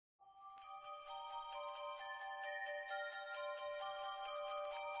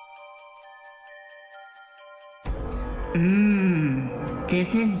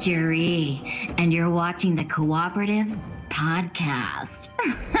This is Juri, and you're watching the Cooperative Podcast.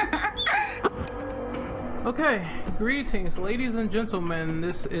 Okay, greetings, ladies and gentlemen.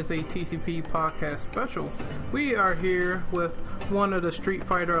 This is a TCP podcast special. We are here with one of the Street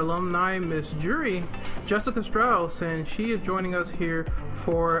Fighter alumni, Miss Juri, Jessica Straus, and she is joining us here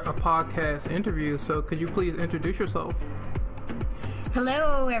for a podcast interview. So could you please introduce yourself?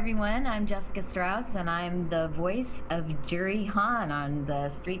 Hello, everyone. I'm Jessica Straus, and I'm the voice of Juri Han on the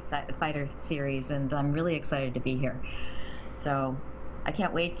Street Fighter series, and I'm really excited to be here. So I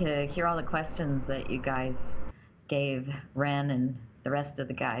can't wait to hear all the questions that you guys gave Ren and the rest of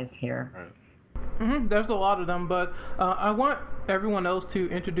the guys here. There's a lot of them, but I want everyone else to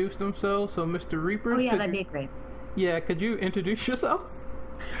introduce themselves. So, Mr. Reapers, oh yeah, that'd be great. Yeah, could you introduce yourself?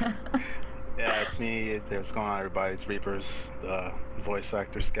 Yeah, it's me. What's going on, everybody? It's Reapers, the voice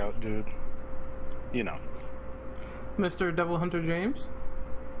actor scout dude. You know. Mr. Devil Hunter James.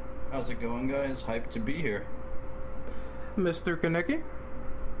 How's it going, guys? Hyped to be here. Mr. Kaneki.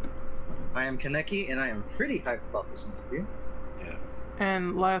 I am Kaneki, and I am pretty hyped about this interview. Yeah.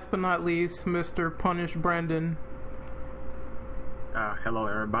 And last but not least, Mr. Punish Brandon. Hello,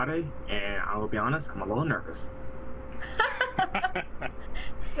 everybody, and I will be honest, I'm a little nervous.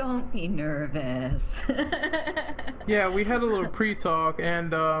 Don't be nervous. Yeah, we had a little pre-talk,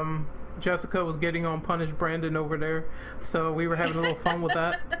 and Jessica was getting on Punish Brandon over there, so we were having a little fun with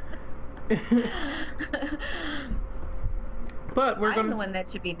that. But I'm the one that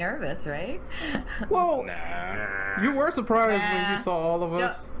should be nervous, right? Well, Nah. you were surprised when you saw all of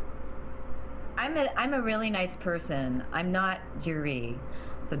us. I'm a really nice person. I'm not Juri,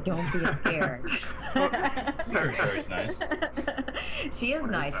 so don't be scared. Very, very nice. She is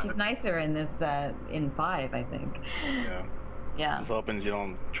nice. She's nicer in this in 5, I think. Yeah. Yeah. Just hoping you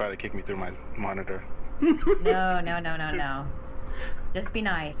don't try to kick me through my monitor. No. Just be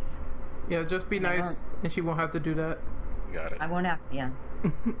nice. Yeah, just be nice, and she won't have to do that. Got it. I won't have. Yeah.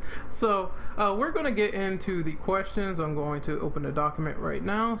 So, we're going to get into the questions. I'm going to open the document right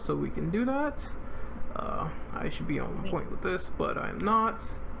now so we can do that. I should be on point with this, but I'm not.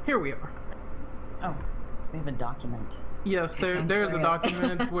 Here we are. Oh, we have a document. Yes, there's a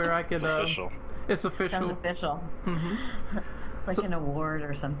document where I can... It's official. It's official. Sounds official. Mm-hmm. It's like an award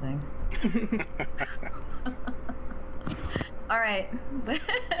or something. All right.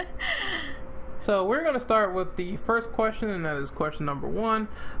 So we're going to start with the first question, and that is question number 1.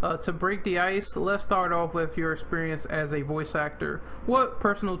 To break the ice, let's start off with your experience as a voice actor. What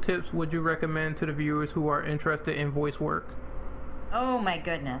personal tips would you recommend to the viewers who are interested in voice work? Oh my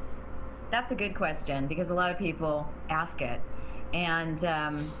goodness. That's a good question because a lot of people ask it. And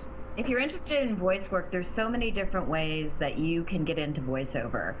if you're interested in voice work, there's so many different ways that you can get into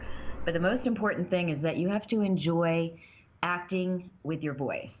voiceover. But the most important thing is that you have to enjoy acting with your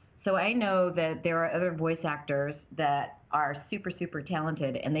voice. So I know that there are other voice actors that are super, super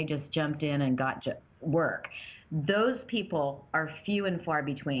talented and they just jumped in and got work. Those people are few and far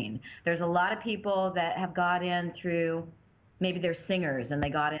between. There's a lot of people that have got in through, maybe they're singers and they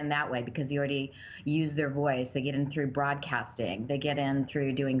got in that way because you already use their voice. They get in through broadcasting. They get in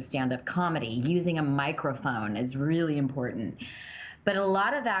through doing stand-up comedy. Using a microphone is really important. But a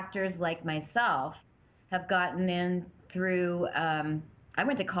lot of actors like myself have gotten in through, I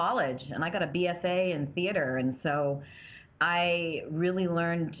went to college and I got a BFA in theater, and so I really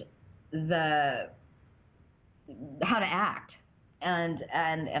learned how to act, and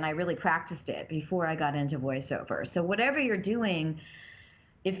I really practiced it before I got into voiceover. So whatever you're doing,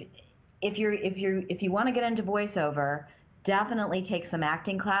 if you want to get into voiceover, definitely take some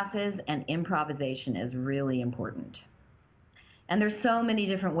acting classes, and improvisation is really important. And there's so many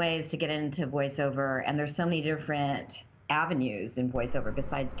different ways to get into voiceover, and there's so many different avenues in voiceover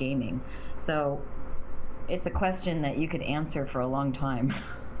besides gaming. So it's a question that you could answer for a long time.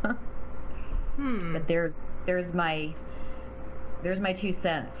 But there's my 2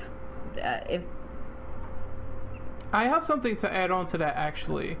 cents. If I have something to add on to that,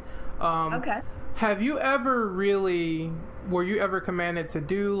 actually. Okay. Have you ever were you ever commanded to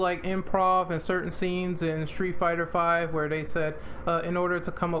do like improv in certain scenes in Street Fighter 5 where they said in order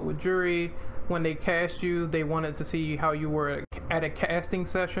to come up with Juri, when they cast you, they wanted to see how you were at a casting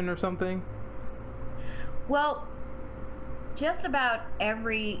session or something? Well, just about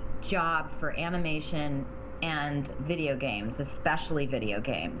every job for animation and video games, especially video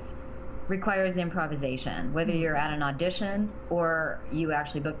games, requires improvisation, whether you're at an audition or you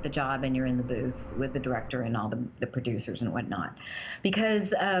actually book the job and you're in the booth with the director and all the producers and whatnot.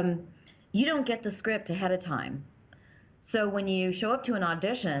 Because you don't get the script ahead of time. So when you show up to an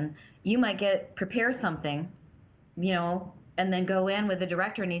audition, you might prepare something and then go in with the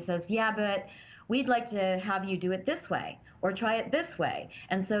director and he says, yeah, but we'd like to have you do it this way or try it this way.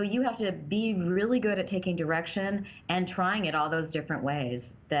 And so you have to be really good at taking direction and trying it all those different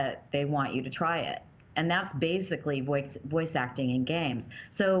ways that they want you to try it. And that's basically voice acting in games.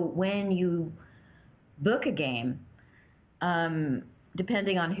 So when you book a game,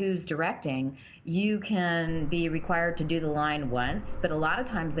 depending on who's directing, you can be required to do the line once, but a lot of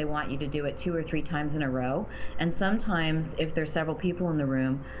times they want you to do it 2 or 3 times in a row. And sometimes if there's several people in the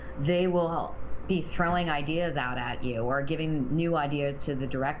room, they will be throwing ideas out at you or giving new ideas to the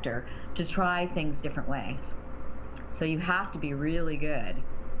director to try things different ways. So you have to be really good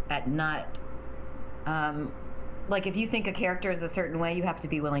at not, like if you think a character is a certain way, you have to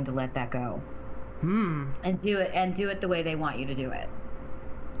be willing to let that go. And do it the way they want you to do it.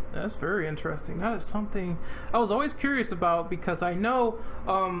 That's very interesting. That is something I was always curious about, because I know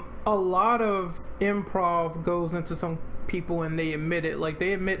a lot of improv goes into some people and they admit it. Like,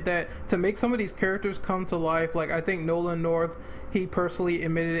 they admit that to make some of these characters come to life, like I think Nolan North, he personally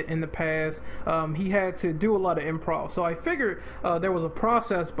admitted it in the past, he had to do a lot of improv. So I figured there was a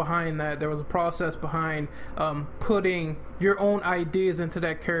process behind that. There was a process behind putting your own ideas into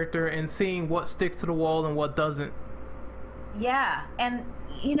that character and seeing what sticks to the wall and what doesn't. Yeah, and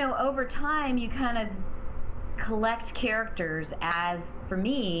over time you kind of collect characters. As for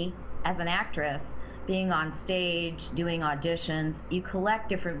me, as an actress, being on stage, doing auditions, you collect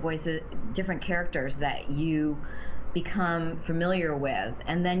different voices, different characters that you become familiar with,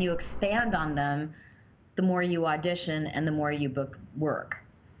 and then you expand on them the more you audition and the more you book work.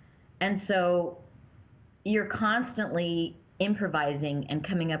 And so you're constantly improvising and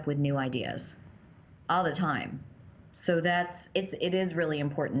coming up with new ideas all the time. So it is really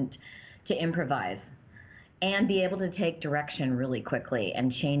important to improvise and be able to take direction really quickly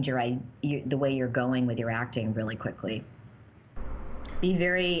and change the way you're going with your acting really quickly. Be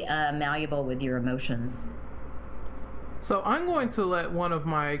very malleable with your emotions. So I'm going to let one of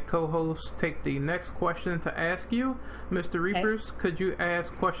my co-hosts take the next question to ask you. Mr. Reapers, could you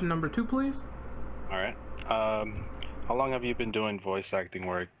ask question number 2, please? All right. How long have you been doing voice acting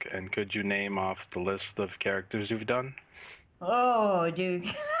work, and could you name off the list of characters you've done? Oh, dude.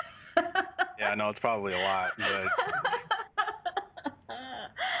 Yeah, I know it's probably a lot, but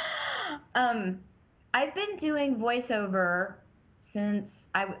I've been doing voiceover since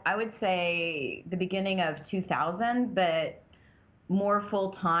I would say the beginning of 2000, but more full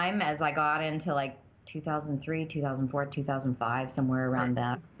time as I got into like 2003, 2004, 2005, somewhere around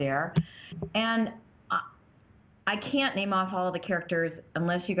there. And I can't name off all the characters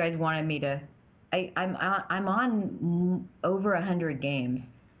unless you guys wanted me to. I'm on over 100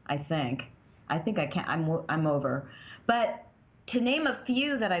 games, I think. I can't. I'm over. But to name a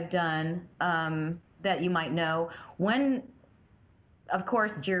few that I've done that you might know, one, of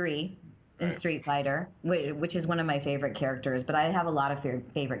course, Juri in Street Fighter, which is one of my favorite characters. But I have a lot of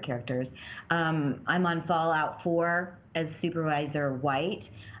favorite characters. I'm on Fallout 4 as Supervisor White.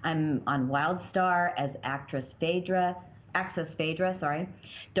 I'm on WildStar as Access Phaedra, sorry.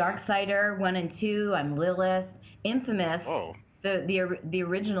 Darksider 1 and 2, I'm Lilith. Infamous, the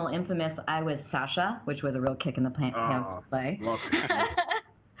original Infamous, I was Sasha, which was a real kick in the pants to play.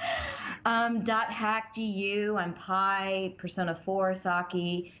 .hack GU, I'm Pi, Persona 4,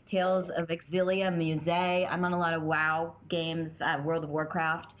 Saki, Tales of Exilia, Muse. I'm on a lot of WoW games, World of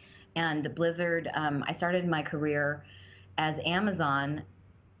Warcraft, and Blizzard. I started my career as Amazon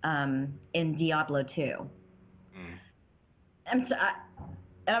in Diablo 2.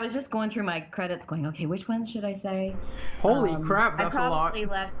 I was just going through my credits going, okay, which ones should I say? Holy crap, that's a lot. I probably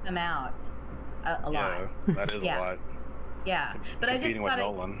left some out a lot. Yeah, that is a lot. Yeah, but I just competing with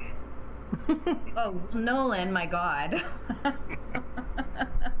Nolan. Oh, Nolan, my God.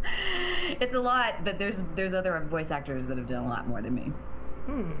 It's a lot, but there's other voice actors that have done a lot more than me.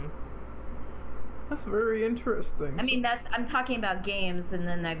 That's very interesting. I mean, I'm talking about games, and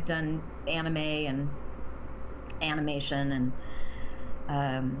then I've done anime and animation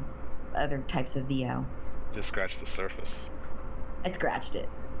and other types of VO. Just scratched the surface. I scratched it.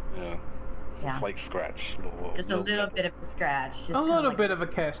 Yeah. It's a slight scratch. Just a little bit of a scratch. Just a little bit of a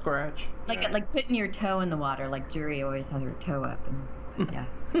cat scratch. Like putting your toe in the water, like Juri always has her toe up. And, yeah.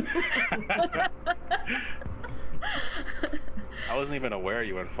 I wasn't even aware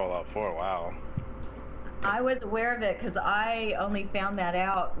you were in Fallout 4. Wow. I was aware of it because I only found that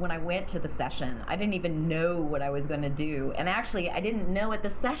out when I went to the session. I didn't even know what I was going to do. And actually, I didn't know at the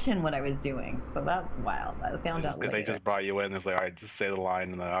session what I was doing. So that's wild. I found out later. They just brought you in. It's like, all right, just say the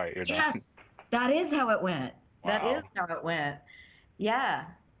line, and then, all right, you're done. Yes, that is how it went. Wow. That is how it went. Yeah.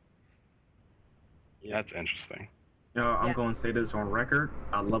 That's interesting. I'm Yeah. going to say this on record.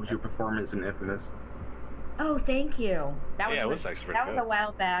 I loved your performance in Infamous. Oh, thank you. Yeah, it was actually pretty that was good. a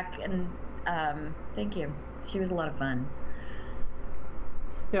while back, and thank you. She was a lot of fun.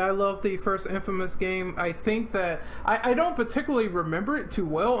 Yeah, I love the first Infamous game. I think that I don't particularly remember it too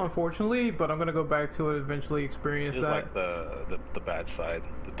well, unfortunately, but I'm gonna go back to it eventually, experience It's that. like the bad side,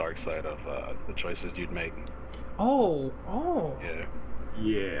 the dark side of the choices you'd make. Oh. Yeah.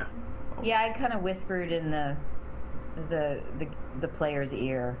 Yeah. Yeah, I kind of whispered in the player's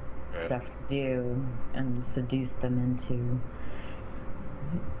ear Right. stuff to do and seduce them into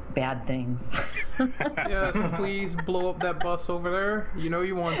bad things. Yes, please blow up that bus over there. You know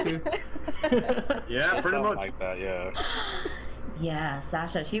you want to. Yeah, pretty Something much. like that. Yeah. Yeah,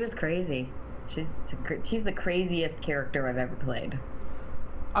 Sasha, she was crazy. She's the craziest character I've ever played.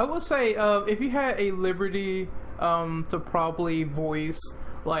 I would say if you had a liberty to probably voice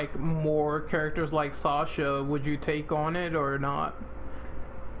like more characters like Sasha, would you take on it or not?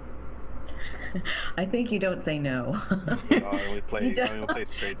 I think you don't say no. I only You don't.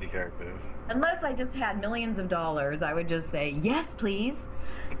 plays crazy characters. Unless I just had millions of dollars, I would just say, yes, please.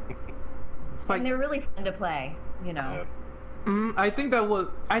 It's like And they're really fun to play, you know. Yeah. I think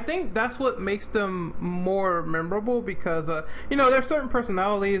that's what makes them more memorable because there's certain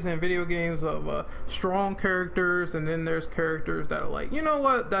personalities in video games of strong characters, and then there's characters that are like, you know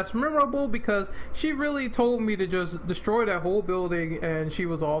what, that's memorable because she really told me to just destroy that whole building and she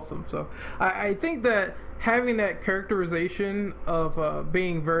was awesome. So I think that having that characterization of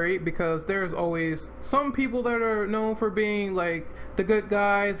being varied, because there's always some people that are known for being like the good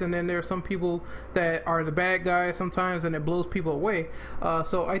guys, and then there's some people that are the bad guys sometimes, and it blows people away.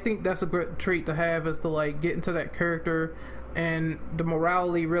 So I think that's a great trait to have, is to like get into that character, and the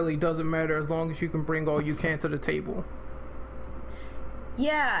morality really doesn't matter as long as you can bring all you can to the table.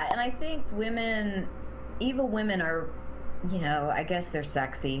 Yeah, and I think evil women are, I guess they're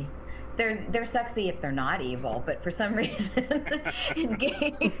sexy. They're sexy if they're not evil, but for some reason in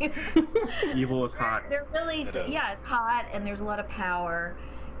games, Evil is hot. they're really, It is. yeah, it's hot and there's a lot of power,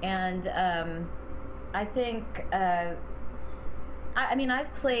 and I think I mean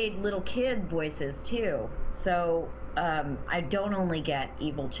I've played little kid voices too, so I don't only get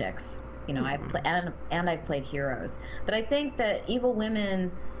evil chicks, and I've played heroes, but I think that evil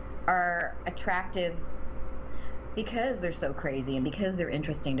women are attractive because they're so crazy and because they're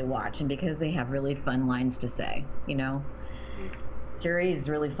interesting to watch and because they have really fun lines to say, Juri is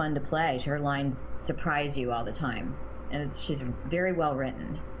really fun to play. Her lines surprise you all the time, and she's very well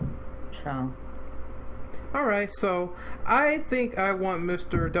written. So Alright, so I think I want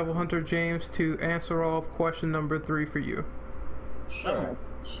Mr. Devil Hunter James to answer off question number 3 for you. Sure.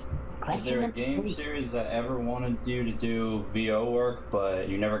 Is question there a number game 3. series that ever wanted you to do VO work, but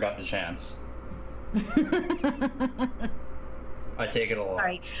you never got the chance? I take it a lot.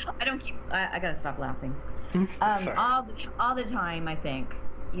 Sorry, I don't keep. I gotta stop laughing. Sorry. All the time, I think.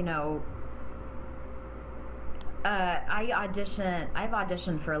 I've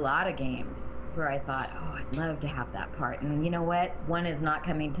auditioned for a lot of games where I thought, oh, I'd love to have that part. And you know what? One is not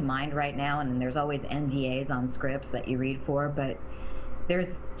coming to mind right now, and there's always NDAs on scripts that you read for, but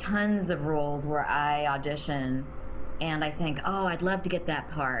there's tons of roles where I audition and I think, oh, I'd love to get that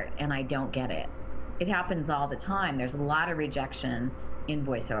part, and I don't get it. It happens all the time. There's a lot of rejection in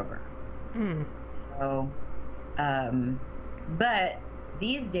voiceover. So, but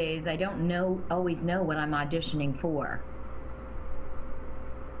these days I don't always know what I'm auditioning for.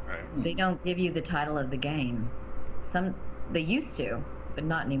 Right. They don't give you the title of the game. They used to, but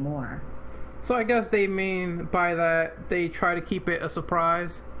not anymore. So I guess they mean by that they try to keep it a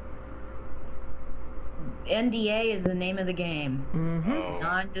surprise. NDA is the name of the game. Oh.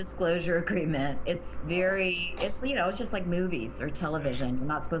 Non-disclosure agreement. It's just like movies or television. You're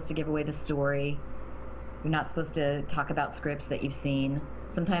not supposed to give away the story. You're not supposed to talk about scripts that you've seen.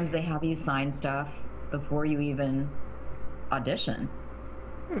 Sometimes they have you sign stuff before you even audition.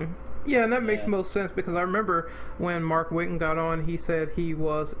 Yeah, and that makes most sense because I remember when Mark Witten got on, he said he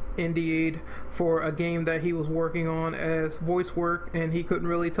was NDA'd for a game that he was working on as voice work, and he couldn't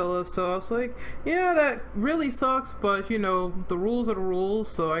really tell us. So I was like, yeah, that really sucks, but the rules are the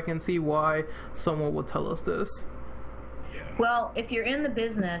rules, so I can see why someone would tell us this. Yeah. Well, if you're in the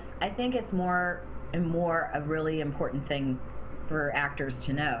business, I think it's more and more a really important thing for actors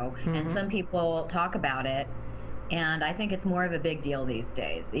to know. And some people talk about it, and I think it's more of a big deal these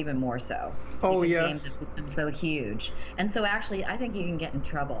days, even more so. Oh, because yes. games have become so huge. And so actually, I think you can get in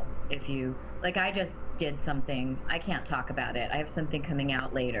trouble if you, like I just did something, I can't talk about it. I have something coming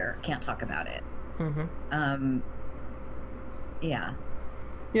out later, can't talk about it. Yeah.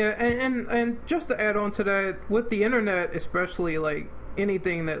 Yeah, and just to add on to that, with the internet, especially like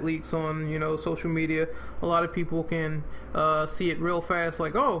anything that leaks on, you know, social media, a lot of people can see it real fast,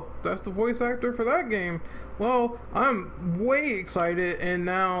 like, oh, that's the voice actor for that game. Well, I'm way excited, and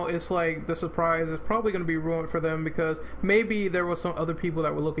now it's like the surprise is probably going to be ruined for them because maybe there was some other people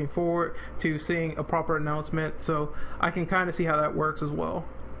that were looking forward to seeing a proper announcement. So I can kind of see how that works as well.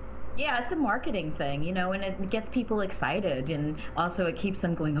 Yeah, it's a marketing thing, you know, and it gets people excited, and also it keeps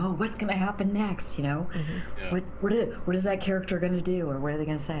them going, oh, what's going to happen next, you know? Yeah. What is that character going to do, or what are they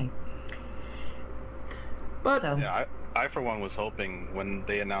going to say? But So, Yeah, I for one was hoping when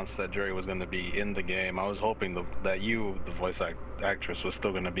they announced that Juri was going to be in the game, I was hoping that you, the voice actress, was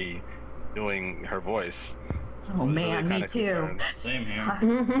still going to be doing her voice. oh man, me kinda too. concerned. Same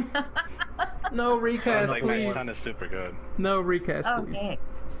here. no I was recast, like, please. that sounded super good. No recast, Oh, please. thanks.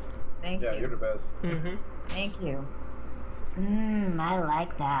 Thank Yeah, you. you're the best. Mm-hmm. Thank you. I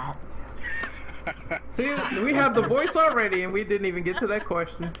like that. See, we have the voice already, and we didn't even get to that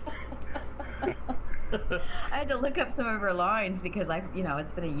question. I had to look up some of her lines because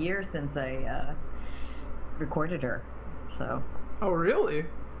it's been a year since I recorded her. So, Oh, really?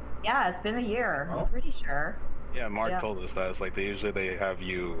 yeah, it's been a year. Oh. I'm pretty sure. Yeah, Mark Yeah. told us that. It's like they have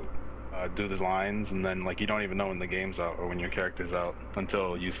you do the lines, and then like you don't even know when the game's out or when your character's out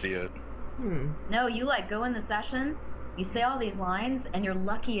until you see it. No, you go in the session, you say all these lines, and you're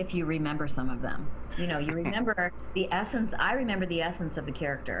lucky if you remember some of them. You know, you remember the essence. I remember the essence of the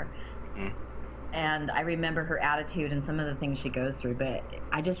character. Mm. And I remember her attitude and some of the things she goes through, but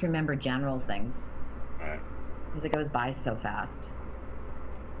I just remember general things Right. because it goes by so fast.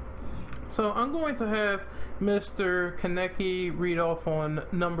 So I'm going to have Mr. Kaneki read off on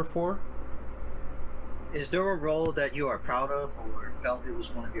number 4. Is there a role that you are proud of or felt it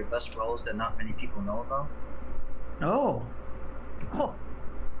was one of your best roles that not many people know about? Oh.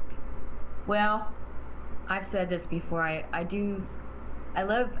 Well, I've said this before. I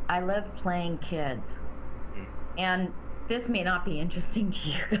love playing kids. And this may not be interesting to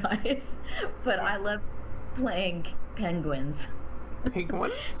you guys, but I love playing penguins.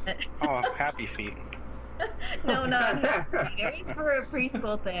 Penguins? Oh, happy feet. No, it's for a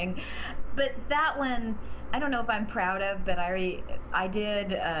preschool thing. But that one, I don't know if I'm proud of, but I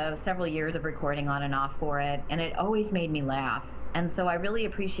did several years of recording on and off for it, and it always made me laugh. And so I really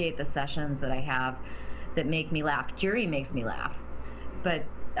appreciate the sessions that I have that make me laugh. Juri makes me laugh, but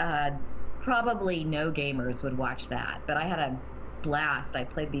probably no gamers would watch that. But I had a blast. I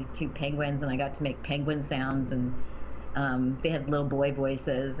played these 2 penguins, and I got to make penguin sounds, and they had little boy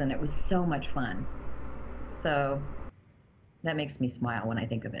voices, and it was so much fun. So that makes me smile when I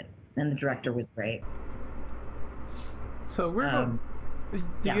think of it. And the director was great. So we're going. Do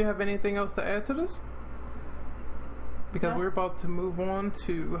yeah. you have anything else to add to this? Because No. we're about to move on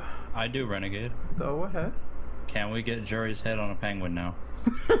to. I do, Renegade. Go ahead. Can we get Juri's head on a penguin now?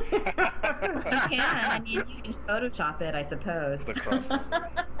 You can. I mean, you can Photoshop it, I suppose. The cross.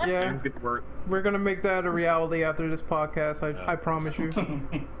 Yeah, Things get to work. we're gonna make that a reality after this podcast. I promise you.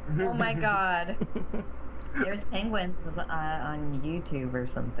 Oh my God. There's penguins on YouTube or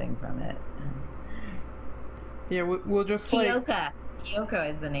something from it. Yeah, we'll just like. Kyoka. Kyoka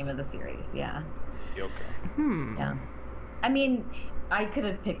is the name of the series. Yeah. Yoko. Yeah. I mean, I could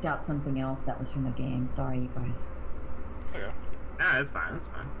have picked out something else that was from the game. Sorry, you guys. Okay. Nah, it's fine. It's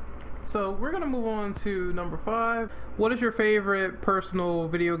fine. So we're gonna move on to number 5. What is your favorite personal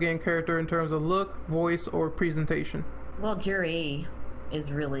video game character in terms of look, voice, or presentation? Well, Juri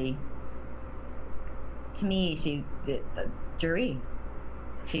is really, to me, Juri.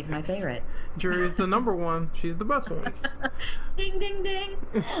 She's my favorite. Juri is the number 1. She's the best one. Ding, ding, ding.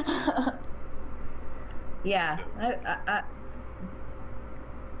 Yeah.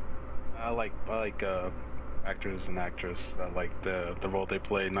 I like actors and actresses that like the role they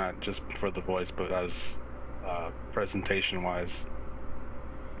play, not just for the voice, but as presentation wise.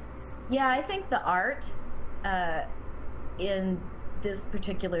 Yeah, I think the art in this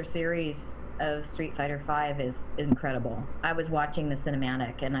particular series of Street Fighter V is incredible. I was watching the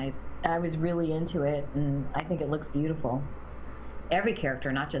cinematic and I was really into it, and I think it looks beautiful. Every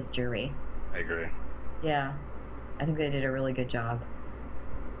character, not just Juri. I agree. Yeah, I think they did a really good job.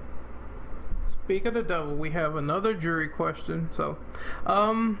 Speak of the devil, we have another Juri question. So,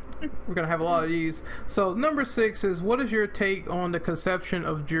 we're gonna have a lot of these. So, number 6 is, what is your take on the conception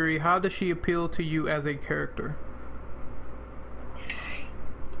of Juri? How does she appeal to you as a character?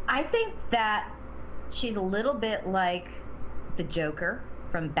 I think that she's a little bit like the Joker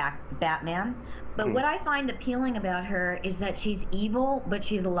from Batman. But what I find appealing about her is that she's evil, but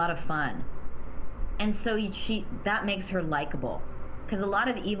she's a lot of fun. And so that makes her likable. because a lot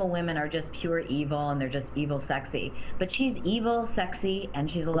of evil women are just pure evil and they're just evil sexy. But she's evil, sexy, and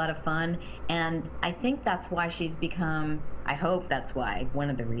she's a lot of fun. And I think that's why she's become, I hope that's why, one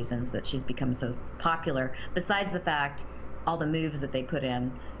of the reasons that she's become so popular, besides the fact all the moves that they put in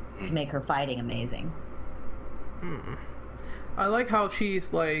to make her fighting amazing. I like how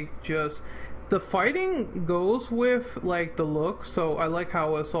she's like just the fighting goes with like the look, so I like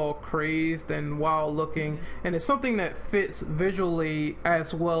how it's all crazed and wild looking, and it's something that fits visually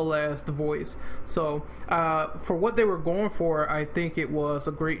as well as the voice. So for what they were going for, I think it was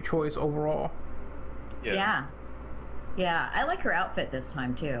a great choice overall. Yeah, I like her outfit this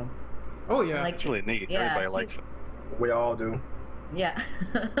time too. Oh yeah, like, it's really neat. Yeah, Everybody likes it. We all do. Yeah.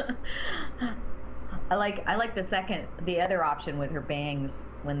 I like the other option with her bangs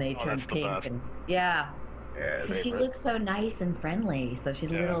when they turn pink. And, yeah. Yeah, She looks so nice and friendly. So she's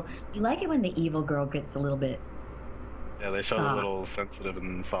a little. You like it when the evil girl gets a little bit. Yeah, they show the little sensitive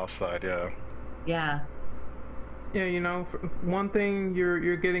and soft side. Yeah. Yeah. Yeah, you know, one thing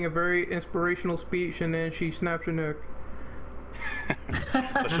you're getting a very inspirational speech, and then she snaps her neck.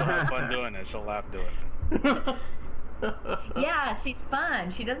 But she'll have fun doing it. She'll laugh doing it. Yeah, she's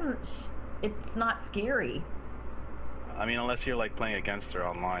fun. She doesn't. It's not scary. I mean, unless you're like playing against her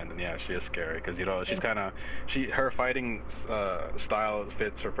online, then yeah, she is scary because you know she's kind of her fighting style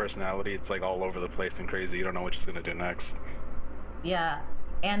fits her personality. It's like all over the place and crazy. You don't know what she's gonna do next. Yeah,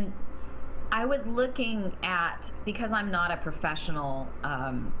 and I was looking at, because I'm not a professional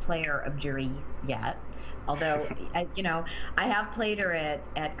player of Juri yet. Although, I have played her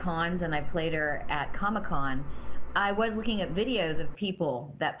at cons and I played her at Comic-Con. I was looking at videos of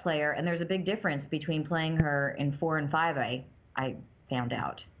people that play her, and there's a big difference between playing her in 4 and 5, I found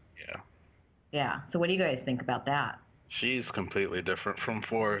out. Yeah. Yeah. So what do you guys think about that? She's completely different from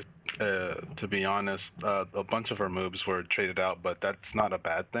 4. To be honest, a bunch of her moves were traded out, but that's not a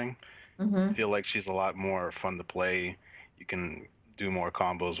bad thing. I feel like she's a lot more fun to play. You can do more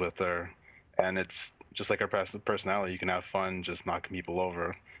combos with her, and it's just like her personality. You can have fun just knocking people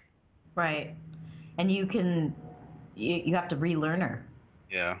over. Right. And you can... You have to relearn her.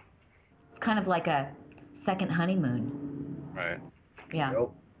 Yeah. It's kind of like a second honeymoon. Right. Yeah.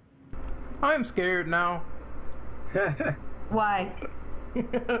 Nope. I'm scared now. Why?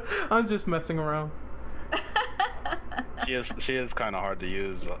 I'm just messing around. She is kind of hard to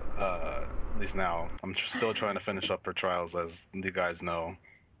use, at least now. I'm still trying to finish up her trials, as you guys know.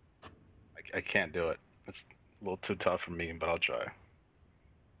 I can't do it. It's a little too tough for me, but I'll try.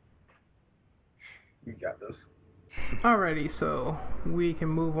 You got this. Alrighty, so we can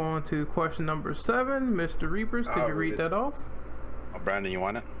move on to question number 7. Mr. Reapers, could you read that off? Oh, Brandon, you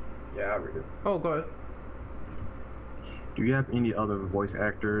want it? Yeah, I'll read it. Oh, go ahead. Do you have any other voice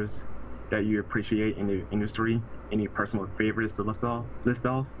actors that you appreciate in the industry? Any personal favorites to list off?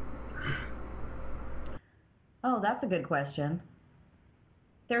 Oh, that's a good question.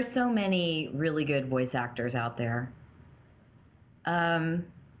 There's so many really good voice actors out there.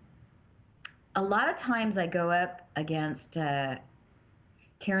 A lot of times I go up against Karen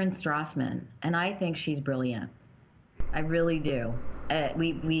Strassman, and I think she's brilliant. I really do.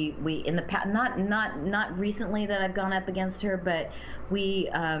 We in the past, not recently that I've gone up against her, but I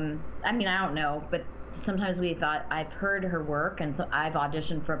mean, I don't know, but sometimes we thought, I've heard her work, and so I've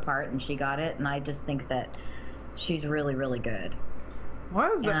auditioned for a part and she got it, and I just think that she's really, really good. Why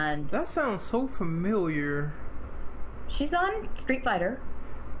is that? And That sounds so familiar. she's on Street Fighter.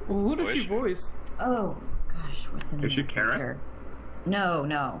 Well, who does Oh, is she she? voice? Oh gosh, what's the name? Is she of the Karen? character?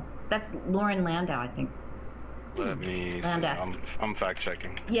 No, that's Lauren Landau, I think. Let me see. Landau. I'm fact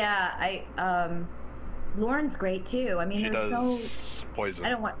checking. Yeah, Lauren's great too. I mean, She there's does Poison. I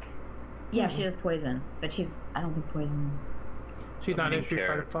don't want. Yeah, she does Poison, but I don't think Poison. She's not in main Street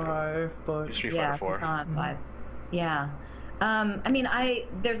Fighter character. 5, but She's Street Yeah, Fighter 4. she's not on 5. Yeah. I mean,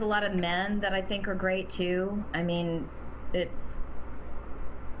 there's a lot of men that I think are great too. I mean, it's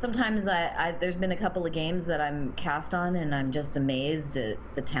sometimes there's been a couple of games that I'm cast on, and I'm just amazed at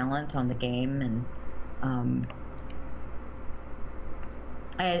the talent on the game, and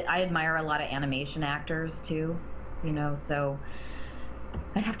I admire a lot of animation actors too, so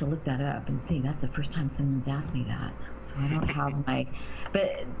I'd have to look that up and see. That's the first time someone's asked me that, so I don't have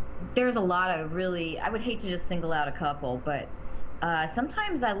but there's a lot of really, I would hate to just single out a couple, but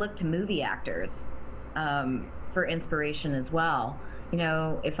sometimes I look to movie actors for inspiration as well.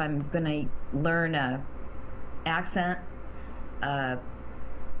 If I'm gonna learn a accent, I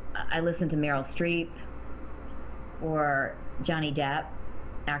listen to Meryl Streep or Johnny Depp,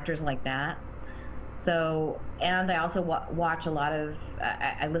 actors like that. So, and I also watch a lot of,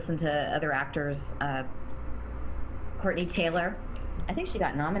 I listen to other actors, Courtney Taylor, I think she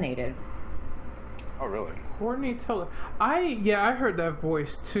got nominated. Oh, really? Courtney Teller. I heard that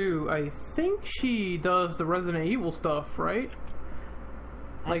voice too. I think she does the Resident Evil stuff, right?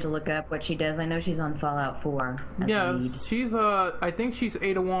 I have to look up what she does. I know she's on Fallout 4. Yeah, she's I think she's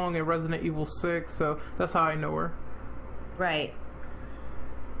Ada Wong in Resident Evil 6, so that's how I know her. Right.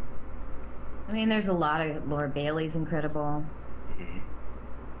 I mean, there's a lot of Laura Bailey's incredible.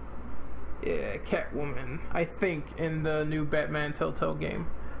 Yeah, Catwoman. I think in the new Batman Telltale game.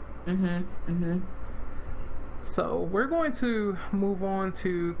 So we're going to move on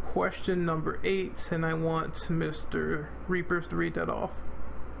to question number 8, and I want Mr. Reapers to read that off.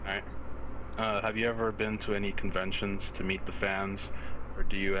 All right. Have you ever been to any conventions to meet the fans, or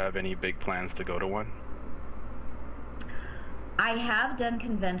do you have any big plans to go to one? I have done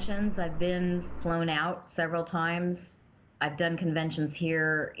conventions. I've been flown out several times. I've done conventions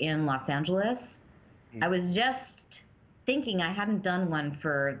here in Los Angeles. I was just thinking I hadn't done one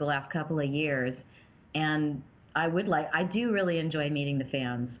for the last couple of years, and I do really enjoy meeting the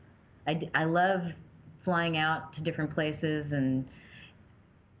fans. I love flying out to different places and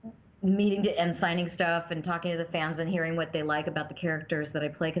meeting and signing stuff and talking to the fans and hearing what they like about the characters that I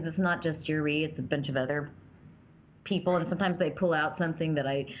play, because it's not just Juri, it's a bunch of other people, and sometimes they pull out something that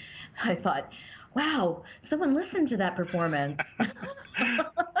I thought, wow, someone listened to that performance.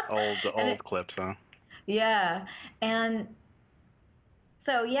 old clips, huh? Yeah, and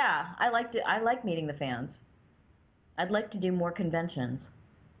so yeah, I like meeting the fans. I'd like to do more conventions.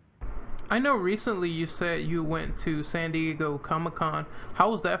 I know recently you said you went to San Diego Comic-Con.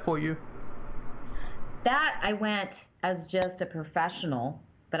 How was that for you? That I went as just a professional,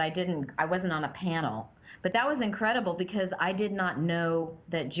 but I wasn't on a panel. But that was incredible because I did not know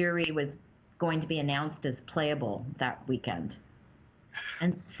that Juri was going to be announced as playable that weekend.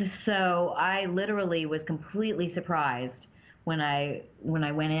 And so I literally was completely surprised when I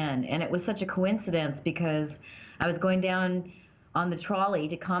went in. And it was such a coincidence because I was going down on the trolley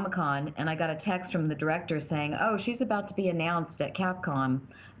to Comic-Con, and I got a text from the director saying, oh, she's about to be announced at Capcom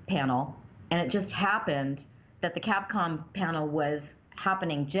panel. And it just happened that the Capcom panel was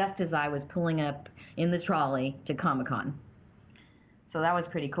happening just as I was pulling up in the trolley to Comic-Con. So that was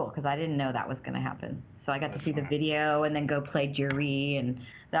pretty cool because I didn't know that was going to happen. So I got to see the video and then go play Juri, and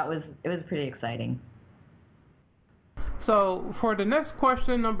it was pretty exciting. So for the next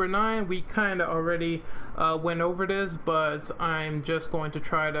question, number 9, we kind of already went over this, but I'm just going to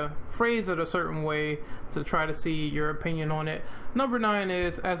try to phrase it a certain way to try to see your opinion on it. Number 9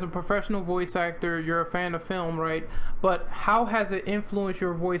 is, as a professional voice actor, you're a fan of film, right? But how has it influenced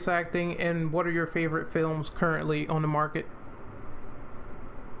your voice acting, and what are your favorite films currently on the market?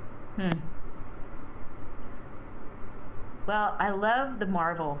 Well, I love the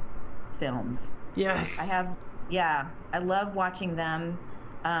Marvel films. Yes. I love watching them.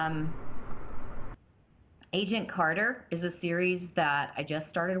 Agent Carter is a series that I just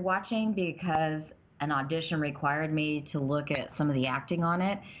started watching because an audition required me to look at some of the acting on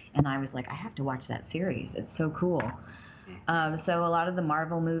it, and I was like, I have to watch that series. It's so cool. So a lot of the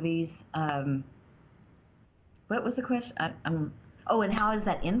Marvel movies. What was the question? Oh, and how does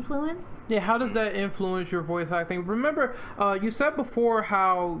that influence? Yeah, how does that influence your voice acting? Remember, you said before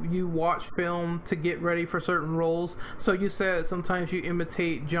how you watch film to get ready for certain roles. So you said sometimes you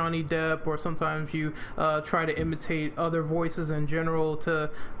imitate Johnny Depp, or sometimes you try to imitate other voices in general to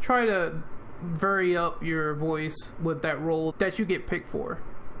try to vary up your voice with that role that you get picked for.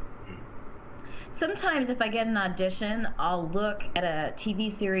 Sometimes if I get an audition, I'll look at a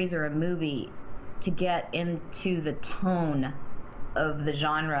TV series or a movie to get into the tone of the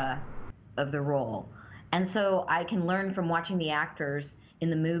genre of the role. And so I can learn from watching the actors in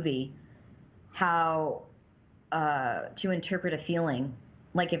the movie how to interpret a feeling.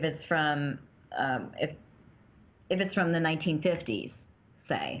 Like if it's from if it's from the 1950s,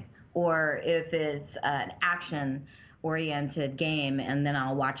 say, or if it's an action-oriented game, and then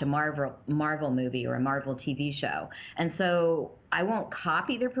I'll watch a Marvel movie or a Marvel TV show. And so I won't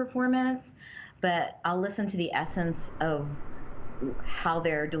copy their performance, but I'll listen to the essence of how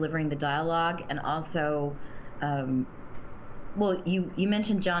they're delivering the dialogue. And also, well, you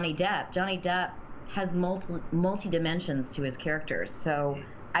mentioned Johnny Depp. Johnny Depp has multi dimensions to his characters, so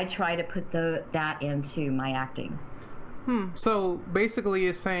I try to put that into my acting. So basically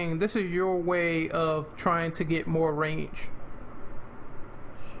it's saying this is your way of trying to get more range.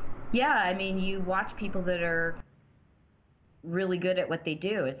 Yeah, I mean, you watch people that are really good at what they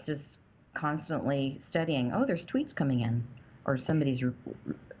do. It's just constantly studying. Oh, there's tweets coming in, or somebody's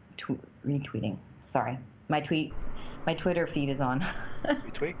retweeting. Sorry, my Twitter feed is on.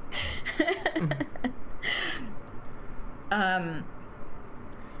 Retweet.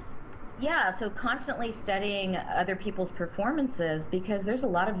 Yeah, so constantly studying other people's performances, because there's a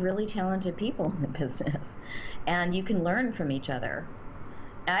lot of really talented people in the business, and you can learn from each other.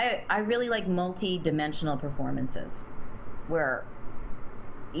 I really like multi-dimensional performances where,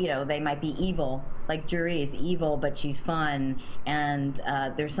 you know, they might be evil, like Juri is evil, but she's fun, and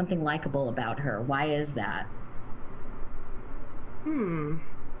there's something likable about her. Why is that?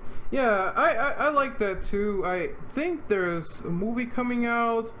 Yeah, I like that too. I think there's a movie coming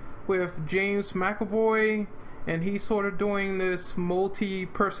out with James McAvoy, and he's sort of doing this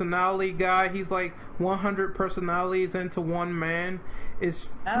multi-personality guy. He's like 100 personalities into one man.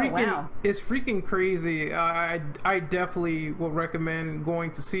 It's freaking, it's freaking crazy. I definitely would recommend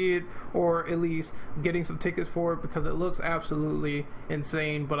going to see it, or at least getting some tickets for it, because it looks absolutely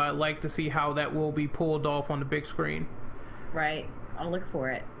insane. But I'd like to see how that will be pulled off on the big screen. Right. I'll look for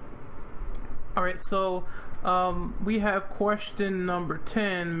it. All right, so we have question number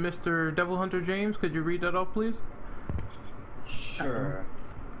 10. Mr. Devil Hunter James, could you read that off, please? Sure.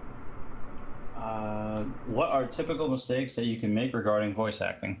 What are typical mistakes that you can make regarding voice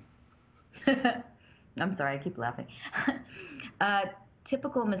acting? I'm sorry, I keep laughing.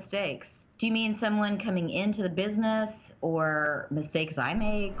 Typical mistakes. Do you mean someone coming into the business, or mistakes I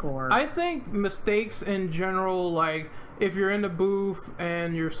make, or? I think mistakes in general, like if you're in the booth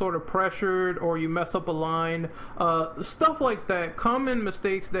and you're sort of pressured, or you mess up a line, stuff like that. Common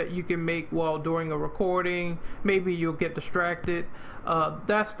mistakes that you can make while doing a recording. Maybe you'll get distracted.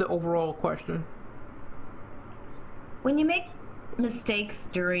 That's the overall question. When you make mistakes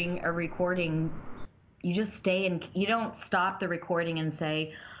during a recording, you just stay and you don't stop the recording and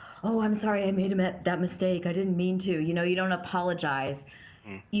say, "Oh, I'm sorry, I made that mistake. I didn't mean to." You know, you don't apologize.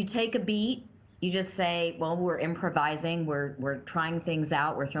 You take a beat. You just say, "Well, we're improvising. We're trying things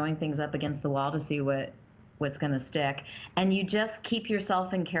out. We're throwing things up against the wall to see what's going to stick." And you just keep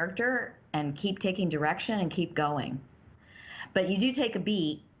yourself in character and keep taking direction and keep going. But you do take a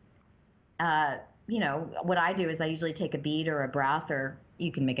beat. You know, what I do is I usually take a beat or a breath, or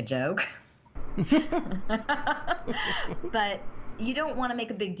you can make a joke. But you don't want to make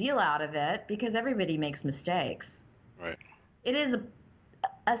a big deal out of it, because everybody makes mistakes. Right. It is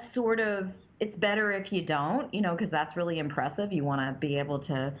a sort of, it's better if you don't, you know, because that's really impressive. You want to be able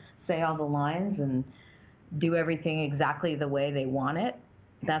to say all the lines and do everything exactly the way they want it.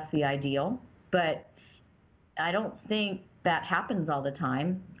 That's the ideal. But I don't think that happens all the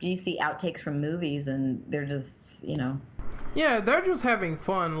time. You see outtakes from movies and they're just, you know. Yeah, they're just having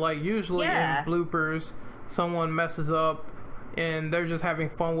fun. Like usually in bloopers, someone messes up and they're just having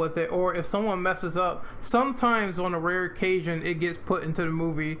fun with it. Or if someone messes up, sometimes on a rare occasion it gets put into the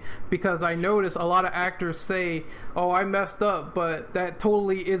movie, because I notice a lot of actors say, "Oh, I messed up," but that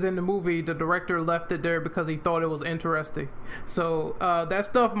totally is in the movie. The director left it there because he thought it was interesting. So that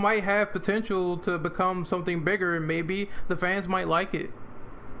stuff might have potential to become something bigger, and maybe the fans might like it.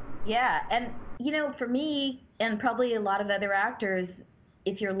 Yeah, and you know, for me and probably a lot of other actors,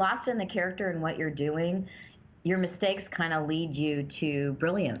 if you're lost in the character and what you're doing, your mistakes kind of lead you to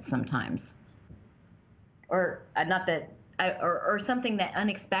brilliance sometimes, or not that, or something that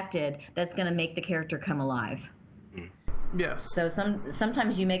unexpected that's going to make the character come alive. Yes. So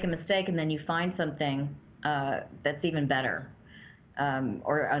sometimes you make a mistake and then you find something that's even better,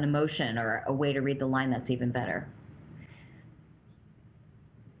 or an emotion or a way to read the line that's even better.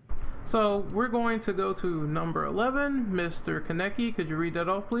 So we're going to go to number 11. Mr. Kaneki, could you read that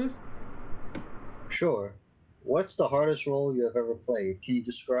off, please? Sure. What's the hardest role you have ever played? Can you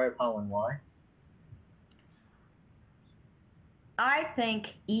describe how and why? I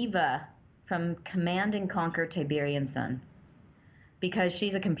think Eva from Command and Conquer Tiberian Sun, because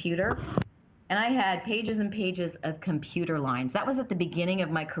she's a computer, and I had pages and pages of computer lines. That was at the beginning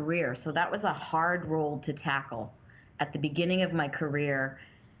of my career, so that was a hard role to tackle at the beginning of my career,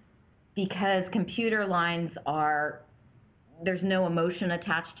 because computer lines are, there's no emotion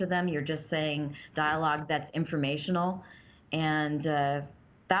attached to them. You're just saying dialogue that's informational, and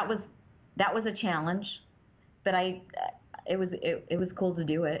that was a challenge, but it was cool to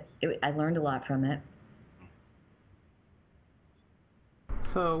do it. I learned a lot from it.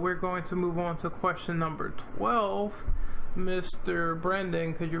 So we're going to move on to question number 12. Mr.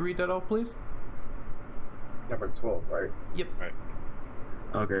 Brandon, could you read that off, please? Number 12, right? Yep. Right.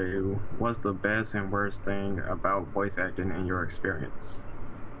 Okay, what's the best and worst thing about voice acting in your experience?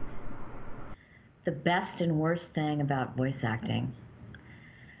 The best and worst thing about voice acting.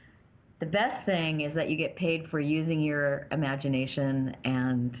 The best thing is that you get paid for using your imagination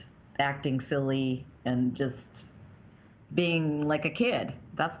and acting silly and just being like a kid.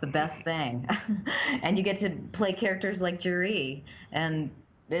 That's the best thing. And you get to play characters like Juri and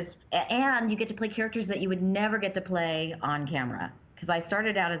and you get to play characters that you would never get to play on camera. Because I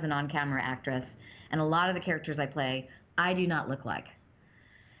started out as an on-camera actress, and a lot of the characters I play, I do not look like.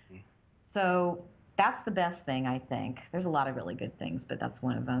 So that's the best thing, I think. There's a lot of really good things, but that's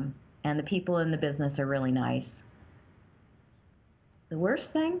one of them. And the people in the business are really nice. The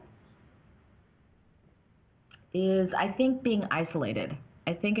worst thing is, I think, being isolated.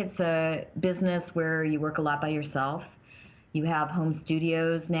 I think it's a business where you work a lot by yourself. You have home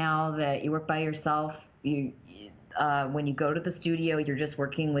studios now that you work by yourself. When you go to the studio, you're just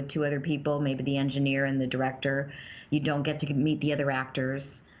working with two other people, maybe the engineer and the director. You don't get to meet the other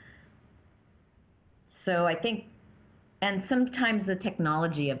actors. So I think, and sometimes the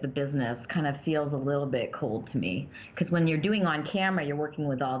technology of the business kind of feels a little bit cold to me, because when you're doing on camera, you're working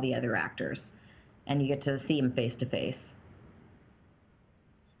with all the other actors, and you get to see them face to face.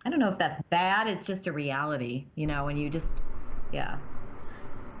 I don't know if that's bad. It's just a reality, you know, and you just, yeah.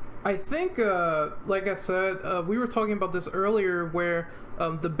 I think, like I said, we were talking about this earlier, where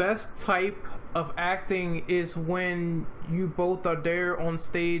the best type of acting is when you both are there on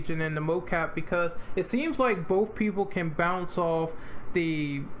stage and in the mocap, because it seems like both people can bounce off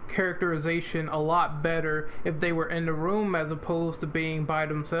the characterization a lot better if they were in the room as opposed to being by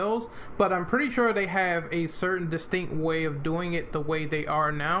themselves. But I'm pretty sure they have a certain distinct way of doing it the way they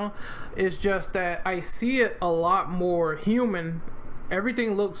are now. It's just that I see it a lot more human.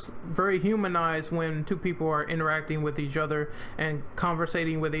 Everything looks very humanized when two people are interacting with each other and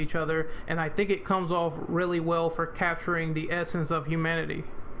conversating with each other, and I think it comes off really well for capturing the essence of humanity.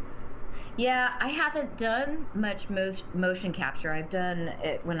 Yeah, I haven't done much motion capture. I've done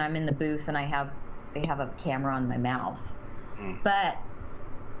it when I'm in the booth and they have a camera on my mouth. But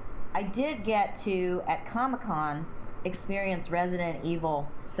I did get to, at Comic-Con, experience Resident Evil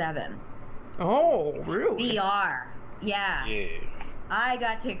 7. Oh, really? VR. Yeah. Yeah. I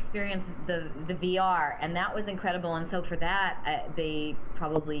got to experience the VR, and that was incredible. And so for that, they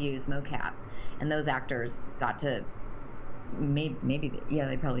probably used mocap, and those actors got to maybe yeah,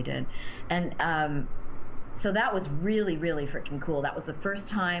 they probably did. And so that was really, really freaking cool. That was the first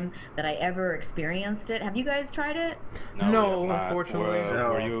time that I ever experienced it. Have you guys tried it? No, unfortunately.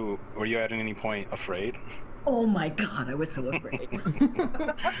 Were you at any point afraid? Oh my God, I was so afraid.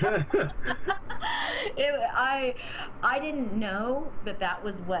 I didn't know that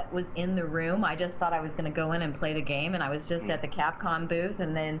was what was in the room. I just thought I was going to go in and play the game, and I was just at the Capcom booth,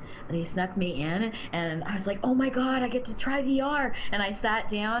 and then they snuck me in, and I was like, oh my God, I get to try VR. And I sat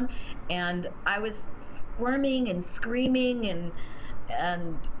down, and I was squirming and screaming,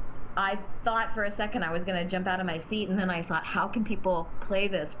 and I thought for a second I was going to jump out of my seat, and then I thought, how can people play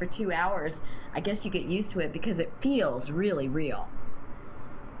this for 2 hours? I guess you get used to it because it feels really real.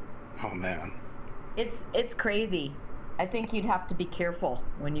 Oh man. It's crazy. I think you'd have to be careful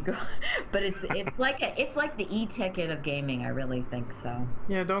when you go, but it's like the e-ticket of gaming. I really think so.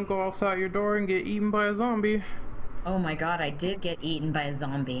 Yeah, don't go outside your door and get eaten by a zombie. Oh my God, I did get eaten by a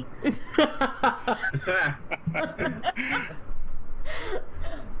zombie.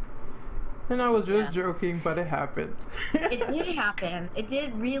 And I was just joking, but it happened. It did happen. It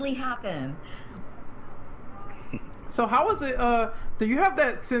did really happen. So how is it, do you have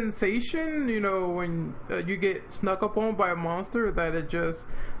that sensation, you know, when you get snuck up on by a monster, that it just,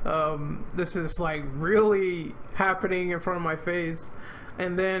 this is like really happening in front of my face,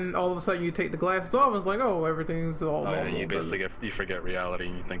 and then all of a sudden you take the glasses off and it's like, oh, everything's all normal. Yeah, you basically you forget reality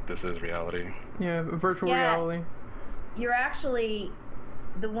and you think this is reality. Yeah, virtual reality. You're actually...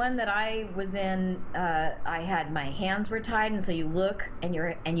 The one that I was in, I had my hands were tied, and so you look and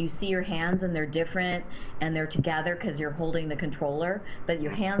you see your hands, and they're different and they're together because you're holding the controller, but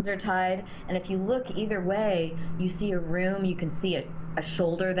your hands are tied. And if you look either way, you see a room, you can see a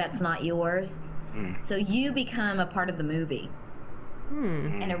shoulder that's not yours. So you become a part of the movie.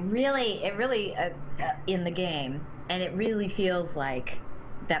 And it really in the game, and it really feels like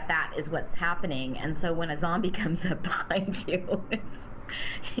that is what's happening. And so when a zombie comes up behind you,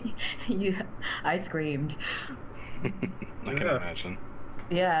 I screamed. I can imagine.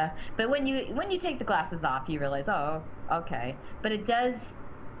 Yeah, but when you take the glasses off, you realize, oh, okay. But it does,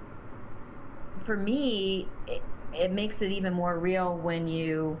 for me, it makes it even more real when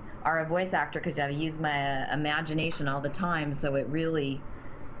you are a voice actor, because I use my imagination all the time. So it really,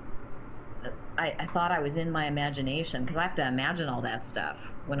 I thought I was in my imagination, because I have to imagine all that stuff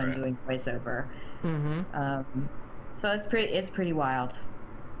when I'm doing voiceover. So it's pretty wild.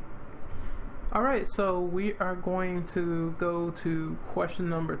 All right, so we are going to go to question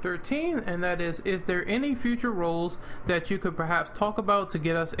number 13, and that is there any future roles that you could perhaps talk about to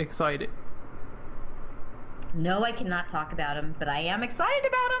get us excited? No, I cannot talk about him, but I am excited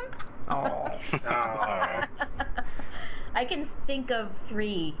about him. Oh. I can think of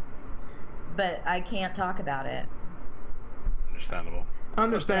 3, but I can't talk about it.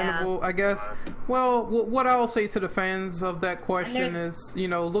 Understandable. I guess. Well, what I'll say to the fans of that question is,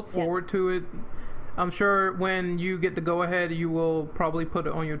 look forward to it. I'm sure when you get the go-ahead, you will probably put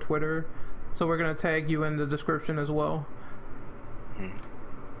it on your Twitter. So we're going to tag you in the description as well.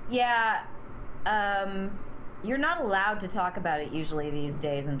 Yeah. You're not allowed to talk about it usually these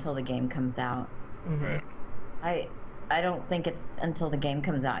days until the game comes out. Right. I don't think it's until the game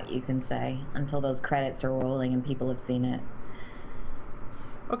comes out you can say, until those credits are rolling and people have seen it.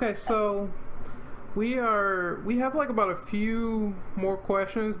 Okay, so we have like about a few more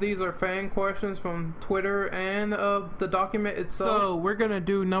questions. These are fan questions from Twitter and the document itself. So we're gonna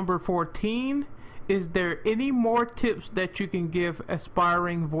do number 14. Is there any more tips that you can give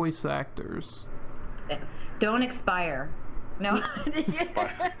aspiring voice actors? Don't expire. No.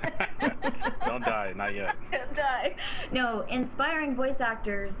 Don't die, not yet. Don't die. No, inspiring voice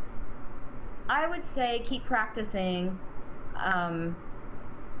actors, I would say keep practicing.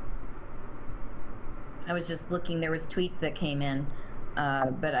 I was just looking, there was tweets that came in,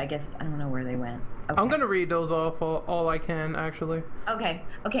 but I guess I don't know where they went. Okay. I'm gonna read those off all I can, actually. Okay,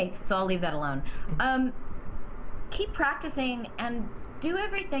 so I'll leave that alone. Keep practicing and do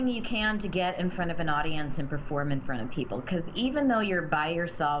everything you can to get in front of an audience and perform in front of people, because even though you're by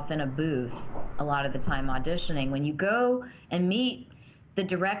yourself in a booth a lot of the time auditioning, when you go and meet the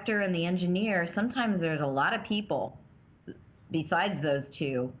director and the engineer, sometimes there's a lot of people besides those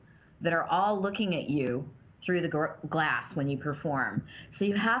two that are all looking at you through the glass when you perform. So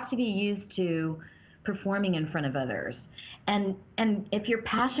you have to be used to performing in front of others. And if you're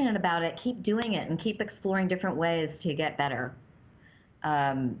passionate about it, keep doing it and keep exploring different ways to get better.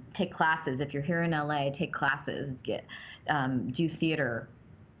 Take classes. If you're here in LA, take classes, do theater.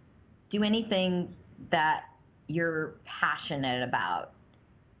 Do anything that you're passionate about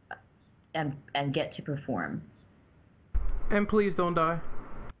and get to perform. And please don't die.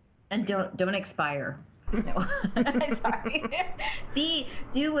 And don't expire. No, sorry.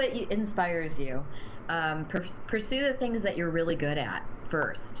 Do what inspires you. Pursue the things that you're really good at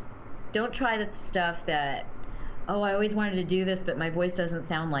first. Don't try the stuff that, I always wanted to do this, but my voice doesn't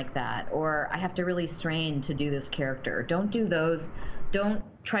sound like that, or I have to really strain to do this character. Don't do those. Don't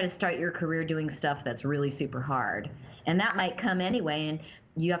try to start your career doing stuff that's really super hard. And that might come anyway, and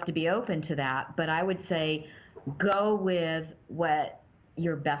you have to be open to that. But I would say go with what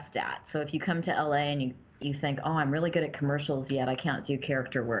you're best at. So if you come to LA and you think, I'm really good at commercials, yet I can't do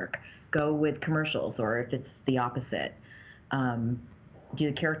character work, go with commercials. Or if it's the opposite, do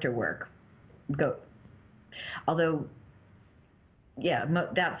the character work. Go. Although,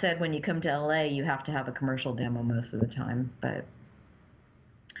 that said, when you come to LA, you have to have a commercial demo most of the time. But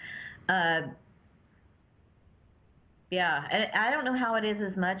I don't know how it is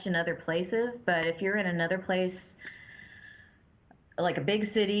as much in other places, but if you're in another place, like a big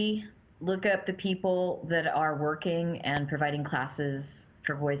city, look up the people that are working and providing classes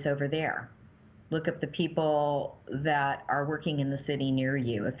for voiceover there. Look up the people that are working in the city near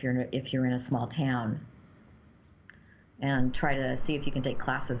you if you're in a small town, and try to see if you can take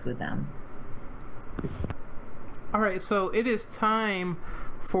classes with them. All right, so it is time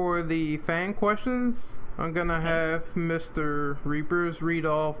for the fan questions. I'm gonna have Mr. Reapers read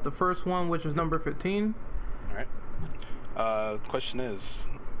off the first one, which is number 15. All right. The question is,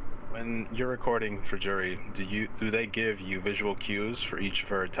 when you're recording for Juri, do they give you visual cues for each of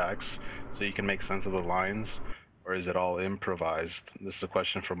her attacks so you can make sense of the lines, or is it all improvised? This is a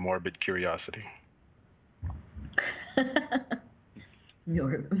question from morbid curiosity. I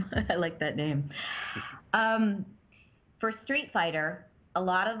like that name. For Street Fighter, a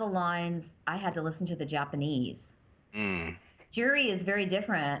lot of the lines I had to listen to the Japanese. Juri is very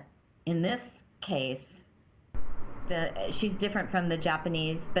different in this case. She's different from the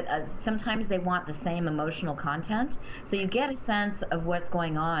Japanese, but sometimes they want the same emotional content. So you get a sense of what's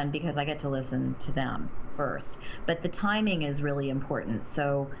going on because I get to listen to them first. But the timing is really important.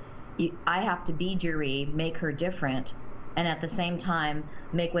 So I have to be Juri, make her different, and at the same time,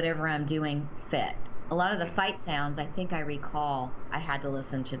 make whatever I'm doing fit. A lot of the fight sounds, I think I recall, I had to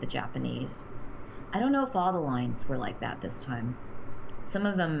listen to the Japanese. I don't know if all the lines were like that this time. Some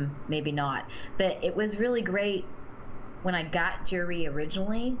of them, maybe not. But it was really great when I got Juri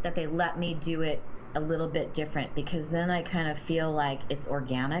originally that they let me do it a little bit different, because then I kind of feel like it's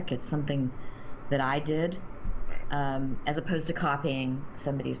organic. It's something that I did, as opposed to copying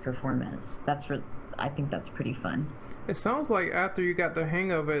somebody's performance. I think that's pretty fun. It sounds like after you got the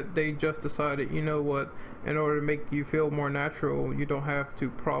hang of it, they just decided, you know what, in order to make you feel more natural, you don't have to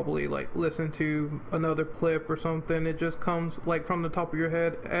probably like listen to another clip or something. It just comes like from the top of your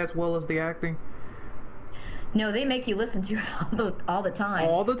head as well as the acting. No, they make you listen to it all the time.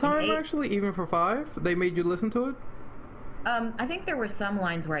 All the time, actually? Even for 5? They made you listen to it? I think there were some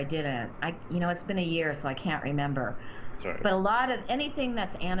lines where I didn't. It's been a year, so I can't remember. Sorry. But a lot of anything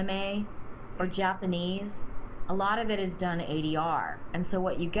that's anime or Japanese, a lot of it is done ADR. And so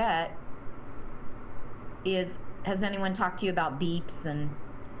what you get is, has anyone talked to you about beeps and...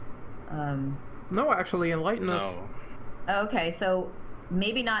 No, actually, enlighten us. Okay, so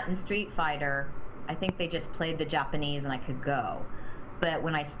maybe not in Street Fighter. I think they just played the Japanese and I could go. But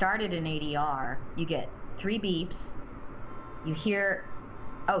when I started in ADR, you get 3 beeps. You hear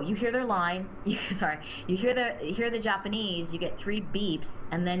their line. You hear the Japanese. You get 3 beeps,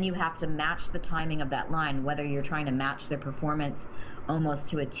 and then you have to match the timing of that line. Whether you're trying to match their performance almost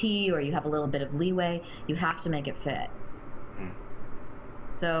to a T, or you have a little bit of leeway, you have to make it fit.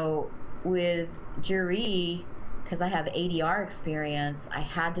 So with Juri, because I have ADR experience, I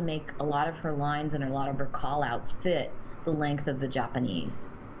had to make a lot of her lines and a lot of her call-outs fit the length of the Japanese.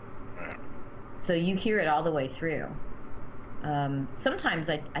 So you hear it all the way through. Sometimes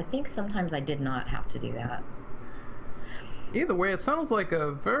I think sometimes I did not have to do that. Either way, it sounds like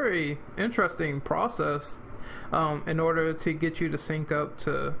a very interesting process in order to get you to sync up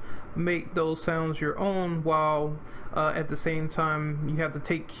to make those sounds your own, while at the same time you have to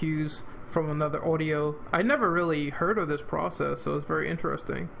take cues from another audio. I never really heard of this process, so it's very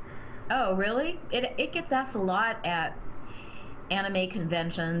interesting. Oh, really? It gets asked a lot at anime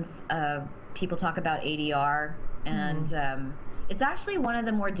conventions. People talk about ADR, and it's actually one of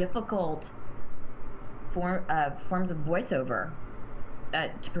the more difficult forms of voiceover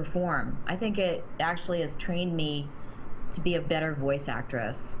to perform. I think it actually has trained me to be a better voice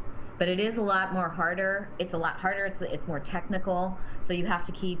actress. But it is a lot more harder. It's a lot harder. It's more technical. So you have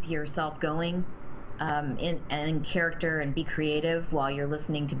to keep yourself going in character and be creative while you're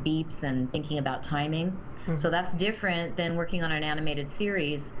listening to beeps and thinking about timing. So that's different than working on an animated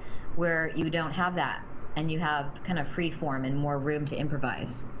series where you don't have that and you have kind of free form and more room to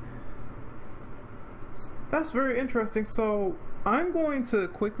improvise. That's very interesting. So I'm going to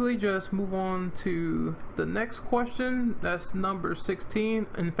quickly just move on to the next question. That's number 16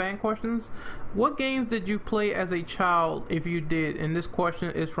 in fan questions. What games did you play as a child, if you did? And this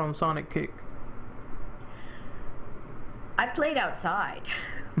question is from Sonic Kick. I played outside.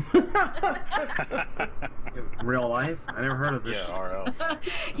 Real life? I never heard of it. Yeah, RL.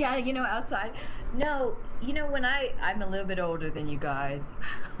 Yeah, outside. No, when I'm a little bit older than you guys,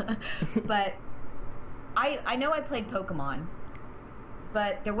 but I know I played Pokemon,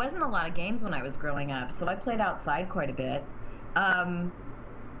 but there wasn't a lot of games when I was growing up, so I played outside quite a bit.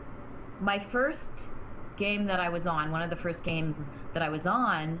 My first game that I was on, one of the first games that I was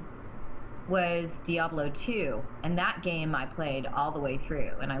on, was Diablo 2, and that game I played all the way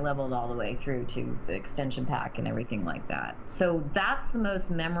through, and I leveled all the way through to the extension pack and everything like that. So that's the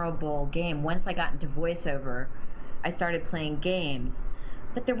most memorable game. Once I got into voiceover, I started playing games,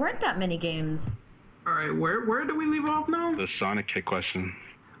 but there weren't that many games. All right, where do we leave off now? The Sonic Kick question.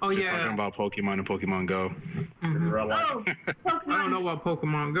 Oh, Just yeah. talking about Pokemon and Pokemon Go. Oh, Pokemon. I don't know about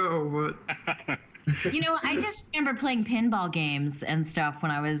Pokemon Go, but... I just remember playing pinball games and stuff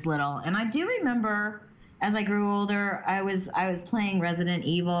when I was little, and I do remember as I grew older, I was playing Resident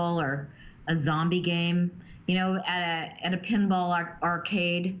Evil or a zombie game, at a pinball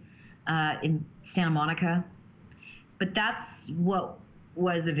arcade in Santa Monica. But that's what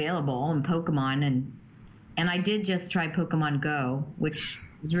was available in Pokemon, and I did just try Pokemon Go, which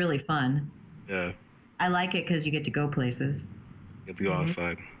is really fun. Yeah. I like it because you get to go places. Get to go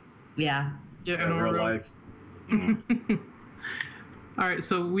outside. Yeah. Yeah, In real life. All right,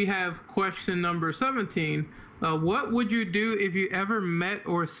 so we have question number 17. What would you do if you ever met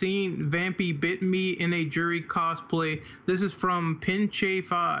or seen Vampy Bit Me in a Juri cosplay? This is from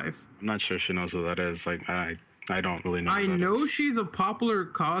Pinche5. I'm not sure she knows who that is. Like, I don't really know. I know she's a popular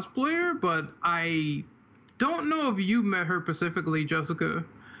cosplayer, but I don't know if you met her specifically, Jessica.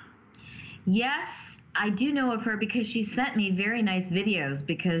 Yes, I do know of her because she sent me very nice videos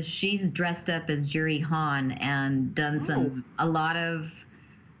because she's dressed up as Juri Han and done a lot of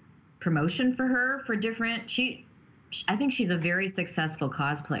promotion for her for different. I think she's a very successful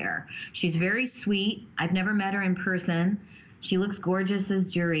cosplayer. She's very sweet. I've never met her in person. She looks gorgeous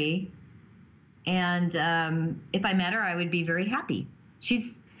as Juri. And if I met her, I would be very happy.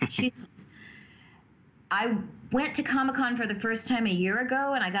 She's I went to Comic-Con for the first time a year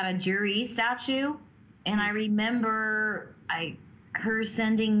ago, and I got a Juri statue, and I remember her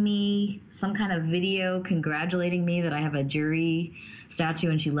sending me some kind of video congratulating me that I have a Juri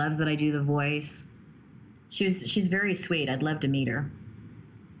statue, and she loves that I do the voice. She's very sweet. I'd love to meet her.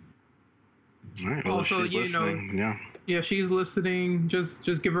 All right. Well, Also, if she's listening, yeah. Yeah, she's listening.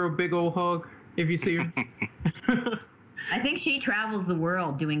 Just give her a big old hug if you see her. I think she travels the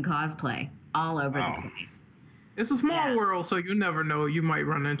world doing cosplay all over the place. It's a small world, so you never know. You might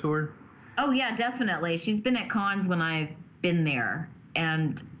run into her. Oh, yeah, definitely. She's been at cons when I've been there.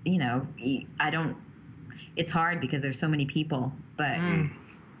 And, you know, it's hard because there's so many people. But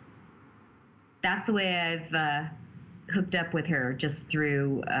that's the way I've hooked up with her, just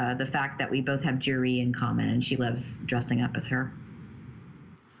through the fact that we both have Juri in common, and she loves dressing up as her.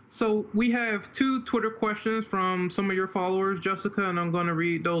 So we have 2 Twitter questions from some of your followers, Jessica, and I'm going to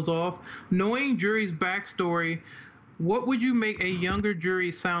read those off. Knowing Juri's backstory, what would you make a younger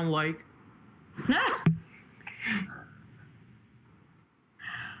Juri sound like?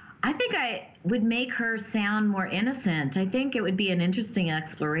 I think I would make her sound more innocent. I think it would be an interesting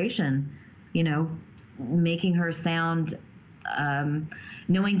exploration, you know, making her sound,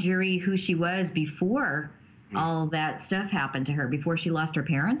 knowing Juri who she was before all that stuff happened to her, before she lost her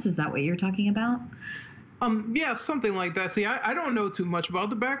parents. Is that what you're talking about? Yeah, something like that. See, I don't know too much about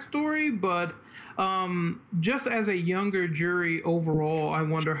the backstory, but just as a younger Juri overall, I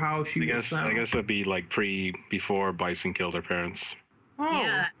wonder how she would sound. I guess it'd be like before Bison killed her parents. Oh.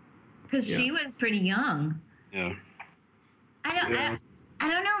 Yeah, because she was pretty young. Yeah. I don't know.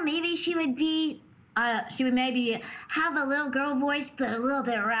 Maybe she would be. She would maybe have a little girl voice, but a little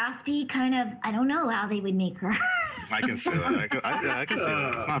bit raspy, kind of. I don't know how they would make her. I can see that. I can see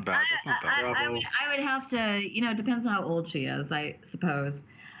that. It's not bad. It's not bad. I would have to, you know, it depends on how old she is, I suppose.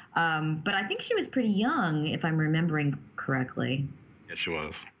 But I think she was pretty young, if I'm remembering correctly. Yeah, she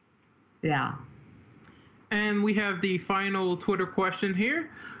was. Yeah. And we have the final Twitter question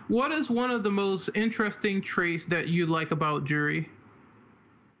here. What is one of the most interesting traits that you like about Juri?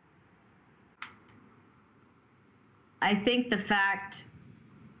 I think the fact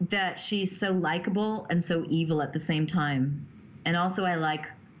that she's so likable and so evil at the same time. And also I like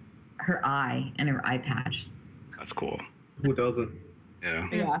her eye and her eye patch. That's cool. Who doesn't? Yeah.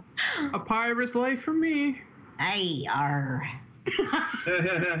 Yeah. A pirate's life for me. Aye, arr.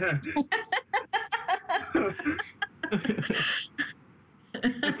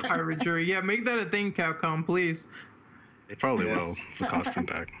 Pirate Juri. Yeah, make that a thing, Capcom, please. They probably will. It's a costume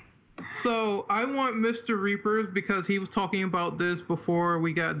pack. So I want Mr. Reapers, because he was talking about this before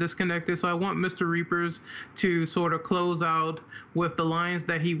we got disconnected, so I want Mr. Reapers to sort of close out with the lines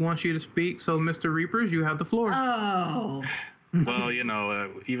that he wants you to speak. So Mr. Reapers, you have the floor. Oh. Well, you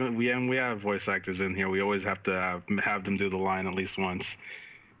know, even we have voice actors in here. We always have to have them do the line at least once.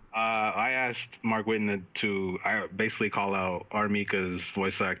 I asked Mark Whitney to basically call out Armika's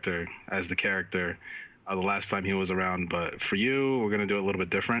voice actor as the character the last time he was around, but for you, we're gonna do it a little bit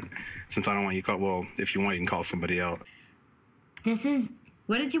different. Since I don't want you to call, well, if you want, you can call somebody out. This is.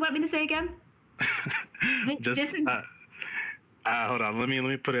 What did you want me to say again? Just hold on. Let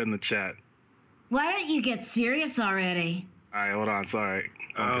me put it in the chat. Why don't you get serious already? All right, hold on. Sorry.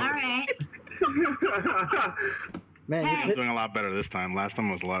 All right. Man, Hey. I'm doing a lot better this time. Last time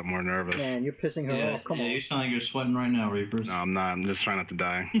I was a lot more nervous. Man, you're pissing her off. Come on. You sound like you're sweating right now, Reapers. No, I'm not. I'm just trying not to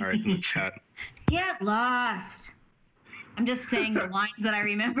die. All right, it's in the chat. Get lost. I'm just saying the lines that I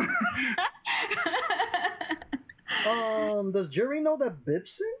remember. Does Juri know that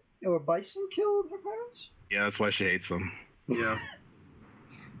Bison killed her parents? Yeah, that's why she hates them. Yeah.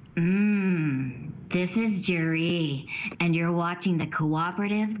 This is Juri, and you're watching the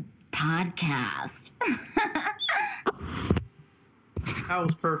Cooperative Podcast. That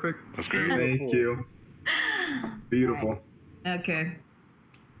was perfect. That's great. Thank you. Beautiful. Okay.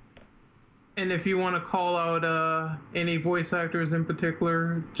 And if you want to call out any voice actors in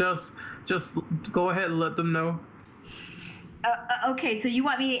particular, just go ahead and let them know. Okay, so you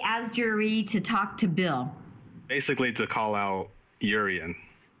want me as Juri to talk to Bill? Basically, to call out Urian,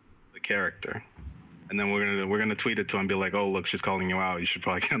 the character, and then we're gonna tweet it to him and be like, "Oh, look, she's calling you out. You should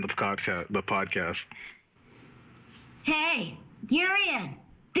probably get on the podcast." Hey, Urian,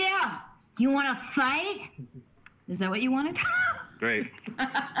 Bill, you want to fight? Is that what you wanted? Great.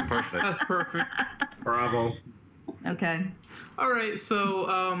 Perfect. That's perfect. Bravo. Okay. All right, so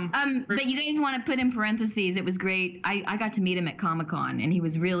but you guys want to put in parentheses, it was great. I got to meet him at Comic-Con, and he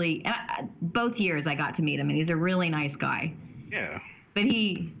was really, both years I got to meet him, and he's a really nice guy. Yeah. But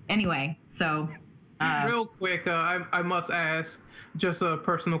anyway, so Real quick, I must ask, just a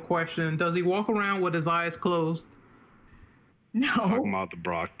personal question. Does he walk around with his eyes closed? No. He's talking about the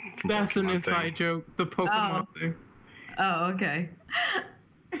Brock. That's an Pokemon inside thing. joke. The Pokemon thing. Oh, okay.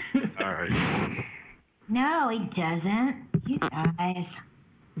 All right. No, he doesn't. You guys.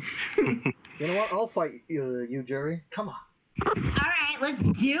 You know what? I'll fight you, Juri. Come on. All right, let's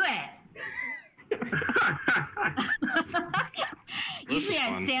do it.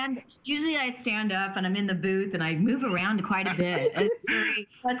 Usually I stand up and I'm in the booth and I move around quite a bit.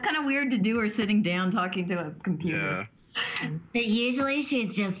 That's kind of weird to do her sitting down talking to a computer. Yeah. But usually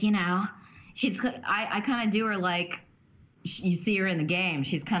she's just, I kind of do her like you see her in the game.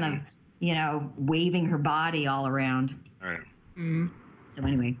 She's kind of, waving her body all around. All right. Mm. So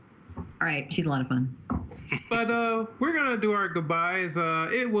anyway, all right, she's a lot of fun. But we're gonna do our goodbyes.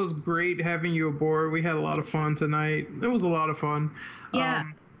 It was great having you aboard. We had a lot of fun tonight. It was a lot of fun. Yeah.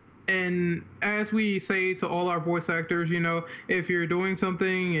 And as we say to all our voice actors, if you're doing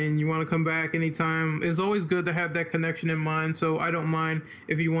something and you want to come back anytime, it's always good to have that connection in mind. So I don't mind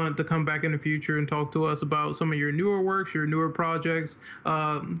if you wanted to come back in the future and talk to us about some of your newer works, your newer projects,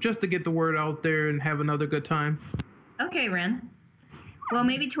 just to get the word out there and have another good time. Okay, Ren. Well,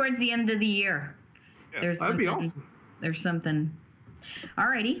 maybe towards the end of the year. Yeah, that'd be awesome. There's something.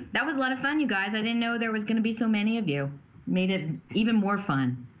 Alrighty. That was a lot of fun, you guys. I didn't know there was going to be so many of you. Made it even more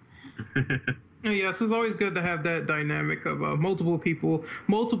fun. Yes, it's always good to have that dynamic of multiple people,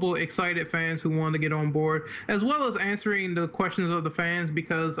 multiple excited fans who want to get on board, as well as answering the questions of the fans,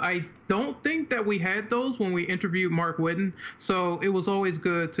 because I don't think that we had those when we interviewed Mark Whitten. So it was always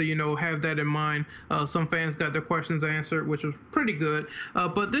good to, have that in mind. Some fans got their questions answered, which was pretty good.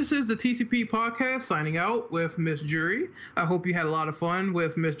 But this is the TCP podcast signing out with Miss Juri. I hope you had a lot of fun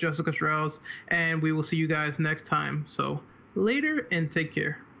with Miss Jessica Straus, and we will see you guys next time. So later and take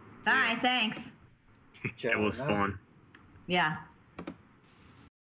care. Bye, thanks. It was fun. Yeah.